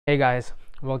Hey guys,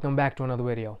 welcome back to another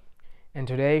video. And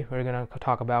today we're gonna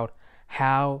talk about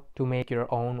how to make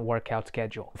your own workout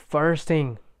schedule. First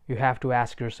thing you have to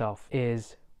ask yourself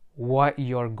is what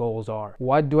your goals are.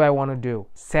 What do I want to do?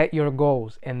 Set your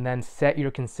goals and then set your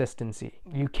consistency.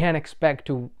 You can't expect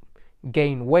to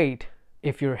gain weight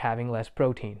if you're having less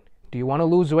protein. Do you want to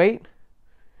lose weight?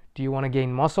 Do you want to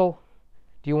gain muscle?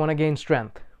 Do you want to gain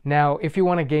strength? Now, if you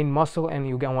want to gain muscle and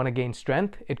you want to gain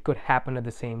strength, it could happen at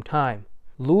the same time.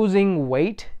 Losing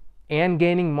weight and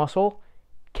gaining muscle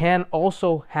can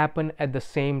also happen at the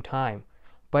same time,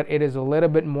 but it is a little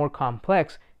bit more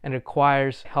complex and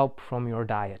requires help from your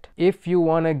diet. If you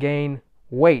want to gain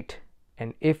weight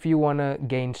and if you want to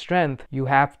gain strength, you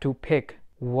have to pick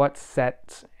what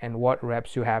sets and what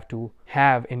reps you have to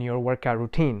have in your workout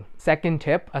routine. Second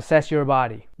tip, assess your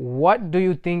body. What do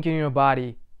you think in your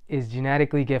body is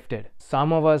genetically gifted?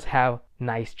 Some of us have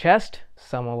nice chest,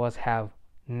 some of us have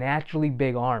naturally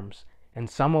big arms, and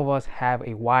some of us have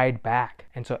a wide back,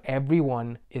 and so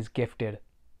everyone is gifted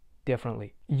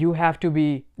differently. You have to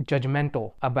be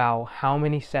judgmental about how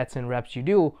many sets and reps you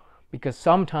do, because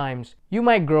sometimes you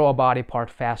might grow a body part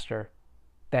faster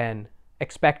than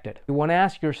expected. You want to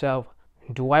ask yourself,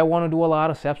 do I want to do a lot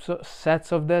of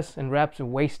sets of this and reps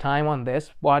and waste time on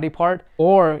this body part,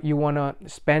 or you want to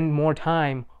spend more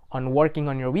time on working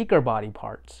on your weaker body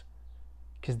parts,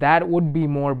 because that would be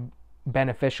more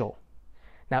beneficial.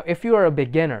 Now, if you are a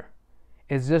beginner,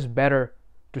 it's just better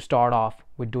to start off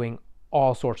with doing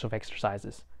all sorts of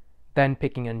exercises than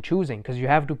picking and choosing, because you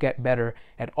have to get better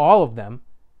at all of them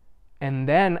and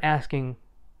then asking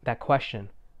that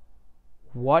question,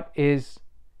 what is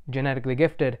genetically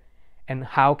gifted and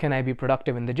how can I be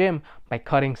productive in the gym by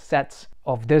cutting sets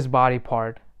of this body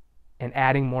part and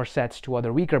adding more sets to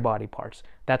other weaker body parts.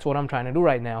 That's what I'm trying to do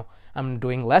right now. I'm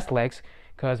doing less legs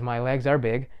because my legs are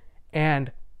big,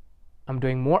 and I'm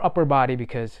doing more upper body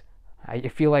because I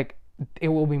feel like it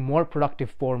will be more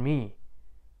productive for me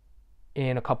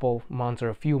in a couple months or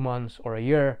a few months or a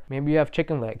year. Maybe you have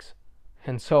chicken legs,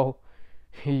 and so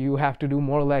you have to do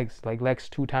more legs, like legs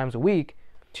 2 times a week,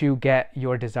 to get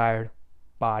your desired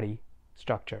body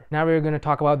structure. Now we're going to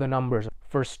talk about the numbers.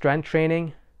 For strength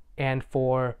training and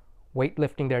for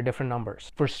weightlifting, there are different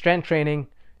numbers. For strength training,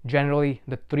 generally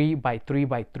the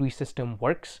 3x3x3 system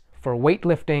works. For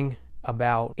weightlifting,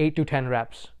 about 8 to 10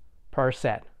 reps per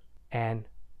set and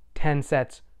 10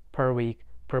 sets per week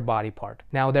per body part.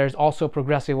 Now there's also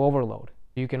progressive overload.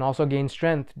 You can also gain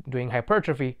strength doing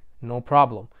hypertrophy, no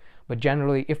problem. But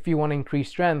generally, if you want to increase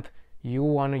strength, you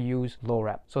want to use low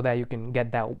rep so that you can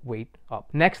get that weight up.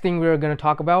 Next thing we're going to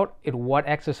talk about is what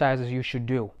exercises you should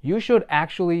do. You should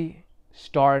actually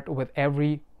start with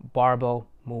every barbell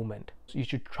movement. So you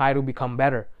should try to become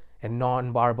better at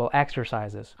non-barbell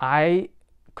exercises. I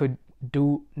could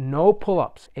do no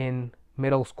pull-ups in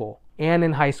middle school and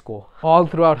in high school. All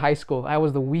throughout high school, I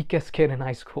was the weakest kid in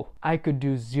high school. I could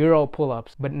do 0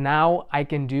 pull-ups, but now I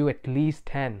can do at least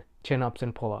 10 chin-ups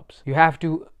and pull-ups. You have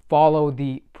to follow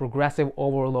the progressive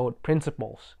overload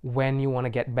principles when you want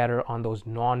to get better on those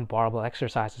non-barbell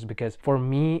exercises, because for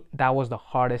me, that was the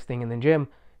hardest thing in the gym,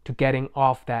 to getting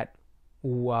off that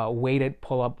weighted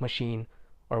pull-up machine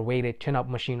or weighted chin-up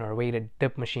machine or weighted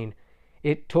dip machine.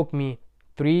 It took me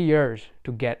 3 years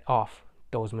to get off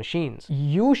those machines.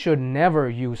 You should never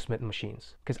use Smith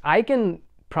machines, because I can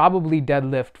probably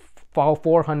deadlift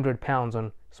 400 pounds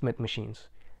on Smith machines,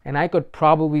 and I could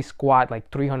probably squat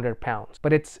like 300 pounds,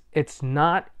 but it's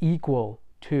not equal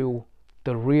to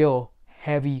the real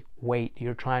heavy weight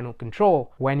you're trying to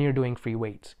control when you're doing free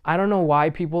weights. I don't know why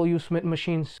people use Smith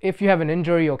machines. If you have an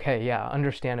injury, okay, yeah,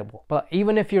 understandable. But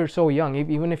even if you're so young,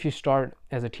 even if you start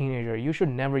as a teenager, you should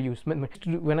never use Smith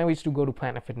machines. When I used to go to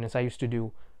Planet Fitness, I used to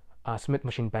do Smith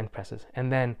machine bench presses.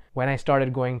 And then when I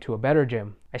started going to a better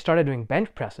gym, I started doing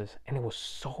bench presses, and it was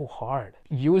so hard.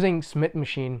 Using Smith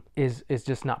machine is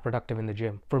just not productive in the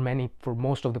gym for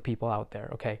most of the people out there,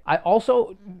 okay? I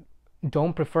also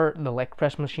don't prefer the leg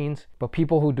press machines, but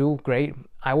people who do, great.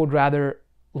 I would rather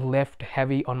lift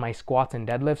heavy on my squats and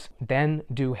deadlifts than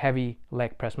do heavy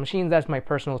leg press machines. That's my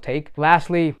personal take.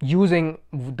 Lastly, using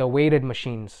the weighted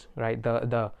machines, right?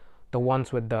 The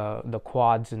ones with the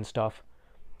quads and stuff,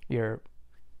 your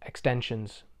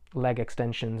extensions, leg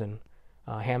extensions and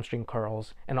hamstring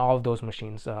curls, and all of those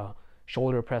machines,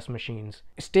 shoulder press machines.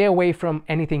 Stay away from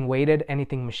anything weighted,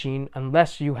 anything machine,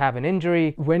 unless you have an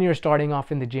injury. When you're starting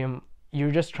off in the gym, you're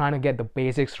just trying to get the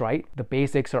basics right. The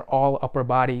basics are all upper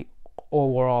body,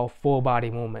 overall full body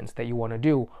movements that you want to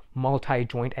do,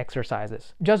 multi-joint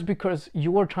exercises. Just because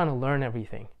you are trying to learn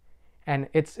everything, and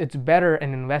it's better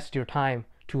and invest your time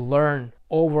to learn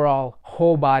overall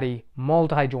whole body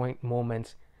multi-joint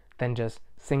movements than just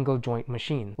single joint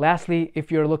machine. Lastly,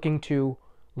 if you're looking to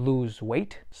lose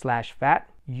weight / fat,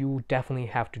 you definitely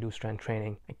have to do strength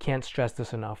training. I can't stress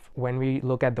this enough. When we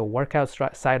look at the workout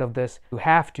side of this, you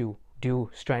have to do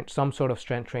some sort of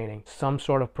strength training, some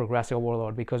sort of progressive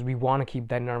overload, because we want to keep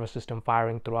that nervous system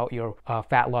firing throughout your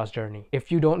fat loss journey.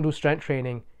 If you don't do strength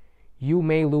training, you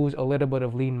may lose a little bit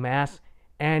of lean mass,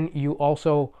 and you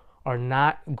also are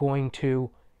not going to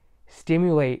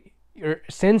stimulate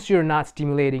since you're not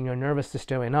stimulating your nervous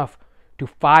system enough to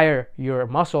fire your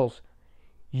muscles,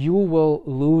 you will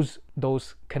lose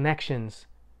those connections,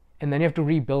 and then you have to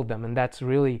rebuild them, and that's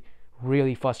really,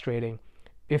 really frustrating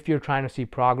if you're trying to see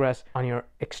progress on your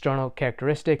external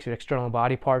characteristics, your external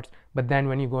body parts, but then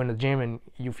when you go in the gym and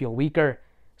you feel weaker.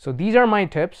 So these are my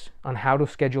tips on how to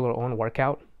schedule your own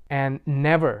workout. And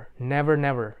never, never,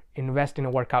 never invest in a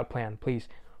workout plan. Please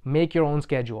make your own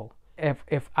schedule.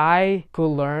 If I could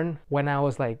learn when I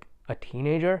was like a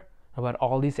teenager about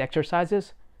all these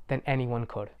exercises, then anyone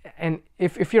could. And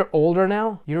if you're older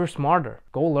now, you're smarter.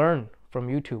 Go learn from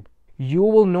YouTube. You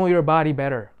will know your body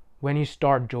better when you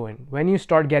start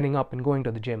getting up and going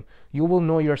to the gym. You will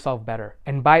know yourself better.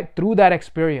 And through that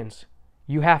experience,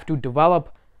 you have to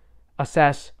develop,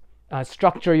 assess,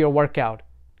 structure your workout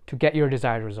to get your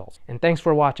desired results. And thanks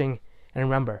for watching. And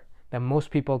remember that most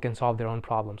people can solve their own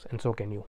problems, and so can you.